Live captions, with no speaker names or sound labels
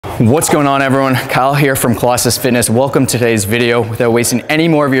What's going on, everyone? Kyle here from Colossus Fitness. Welcome to today's video. Without wasting any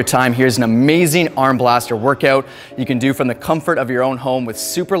more of your time, here's an amazing arm blaster workout you can do from the comfort of your own home with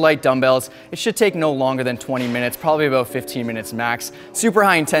super light dumbbells. It should take no longer than 20 minutes, probably about 15 minutes max. Super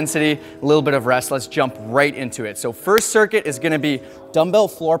high intensity, a little bit of rest. Let's jump right into it. So first circuit is gonna be dumbbell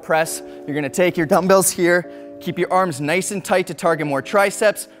floor press. You're gonna take your dumbbells here, keep your arms nice and tight to target more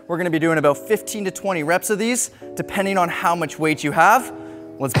triceps. We're gonna be doing about 15 to 20 reps of these, depending on how much weight you have.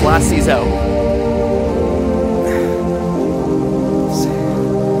 Let's blast these out.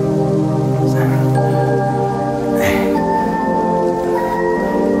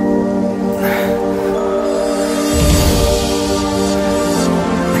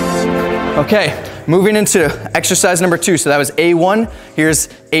 Okay, moving into exercise number 2. So that was A1, here's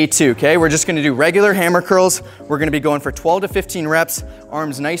A2, okay? We're just gonna do regular hammer curls. We're gonna be going for 12 to 15 reps,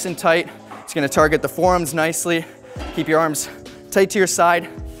 arms nice and tight. It's gonna target the forearms nicely. Keep your arms tight to your side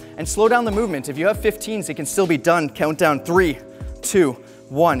and slow down the movement. If you have 15s, it can still be done. Count down 3, 2,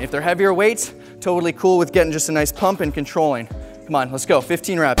 1. If they're heavier weights, totally cool with getting just a nice pump and controlling. Come on, let's go,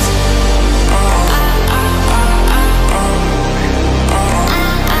 15 reps.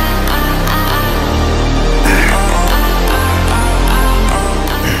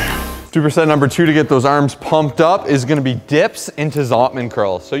 2% number 2 to get those arms pumped up is gonna be dips into Zottman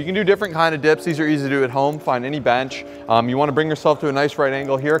Curls. So you can do different kind of dips. These are easy to do at home. Find any bench. You wanna bring yourself to a nice right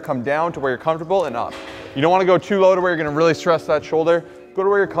angle here. Come down to where you're comfortable and up. You don't wanna go too low to where you're gonna really stress that shoulder. Go to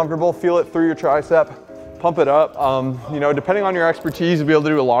where you're comfortable. Feel it through your tricep. Pump it up. You know, depending on your expertise, you'll be able to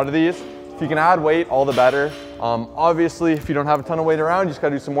do a lot of these. If you can add weight, all the better. Obviously, if you don't have a ton of weight around, you just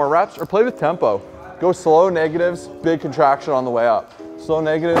gotta do some more reps or play with tempo. Go slow negatives, big contraction on the way up. Slow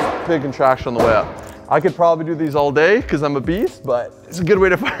negative, big contraction on the way up. I could probably do these all day because I'm a beast, but it's a good way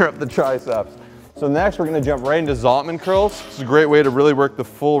to fire up the triceps. So next we're gonna jump right into Zottman Curls. This is a great way to really work the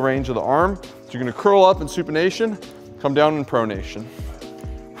full range of the arm. So you're gonna curl up in supination, come down in pronation.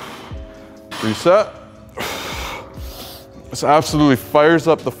 Reset. This absolutely fires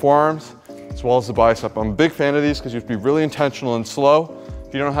up the forearms as well as the bicep. I'm a big fan of these because you have to be really intentional and slow.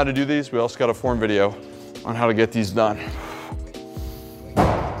 If you don't know how to do these, we also got a form video on how to get these done.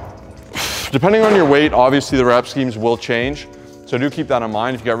 Depending on your weight, obviously the rep schemes will change. So do keep that in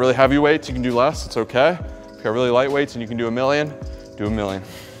mind. If you got really heavy weights, you can do less, it's okay. If you got really light weights and you can do 1,000,000, do 1,000,000.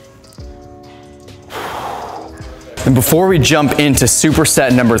 And before we jump into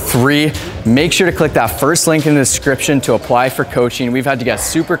superset number 3, make sure to click that first link in the description to apply for coaching. We've had to get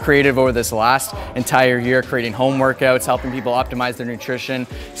super creative over this last entire year, creating home workouts, helping people optimize their nutrition,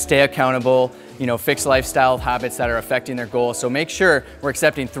 stay accountable, you know, fix lifestyle habits that are affecting their goals. So make sure we're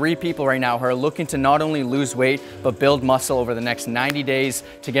accepting 3 people right now who are looking to not only lose weight, but build muscle over the next 90 days.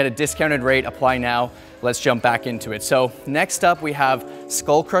 To get a discounted rate, apply now. Let's jump back into it. So next up we have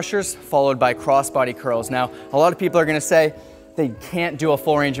Skullcrushers followed by crossbody curls. Now, a lot of people are gonna say they can't do a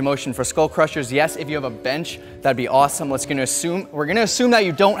full range of motion for Skullcrushers. Yes, if you have a bench, that'd be awesome. We're gonna assume that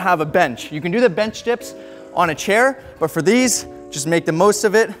you don't have a bench. You can do the bench dips on a chair, but for these, just make the most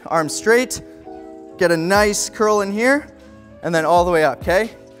of it. Arms straight, get a nice curl in here, and then all the way up, okay?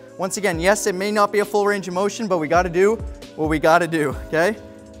 Once again, yes, it may not be a full range of motion, but we gotta do what we gotta do, okay?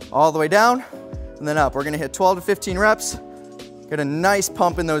 All the way down, and then up. We're gonna hit 12 to 15 reps, get a nice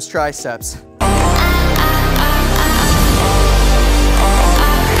pump in those triceps.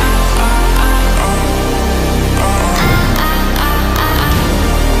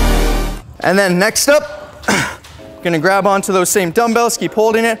 And then next up, gonna grab onto those same dumbbells, keep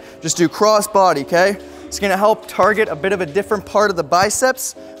holding it, just do cross body, okay? It's gonna help target a bit of a different part of the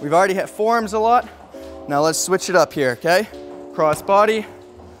biceps. We've already hit forearms a lot. Now let's switch it up here, okay? Cross body,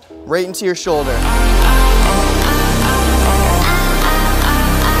 right into your shoulder.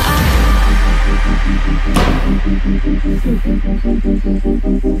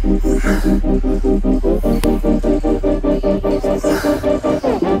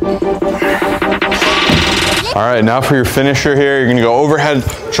 All right, now for your finisher here, you're gonna go overhead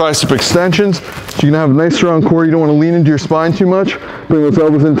tricep extensions. So you're gonna have a nice strong core. You don't wanna lean into your spine too much. Bring those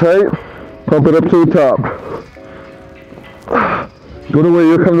elbows in tight, pump it up to the top. Go to where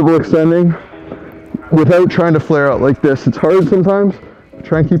you're comfortable extending without trying to flare out like this. It's hard sometimes.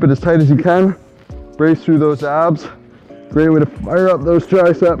 Try and keep it as tight as you can. Brace through those abs. Great way to fire up those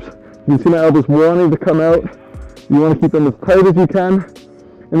triceps. You can see my elbows wanting to come out. You wanna keep them as tight as you can.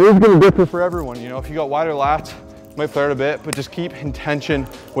 And this is gonna differ for everyone. You know, if you got wider lats, you might flare it a bit, but just keep in tension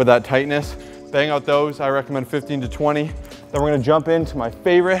with that tightness. Bang out those. I recommend 15 to 20. Then we're gonna jump into my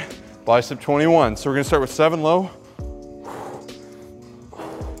favorite, bicep 21. So we're gonna start with 7 low.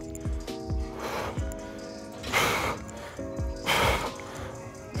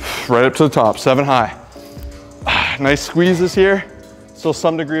 right up to the top, 7 high. Nice squeezes here. Still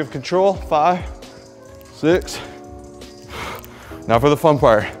some degree of control. 5, 6. Now for the fun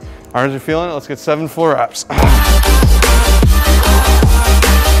part. Arms are feeling it. Let's get 7 full reps. 3.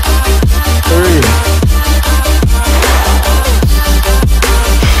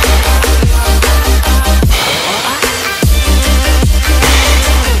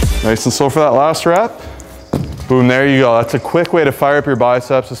 Nice and slow for that last rep. Boom, there you go. That's a quick way to fire up your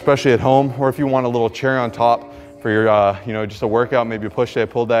biceps, especially at home, or if you want a little cherry on top for your, just a workout, maybe a push day,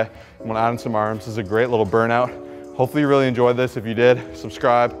 pull day. You want to add in some arms. This is a great little burnout. Hopefully you really enjoyed this. If you did,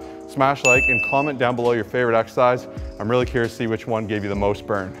 subscribe, smash like, and comment down below your favorite exercise. I'm really curious to see which one gave you the most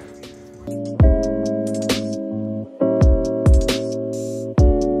burn.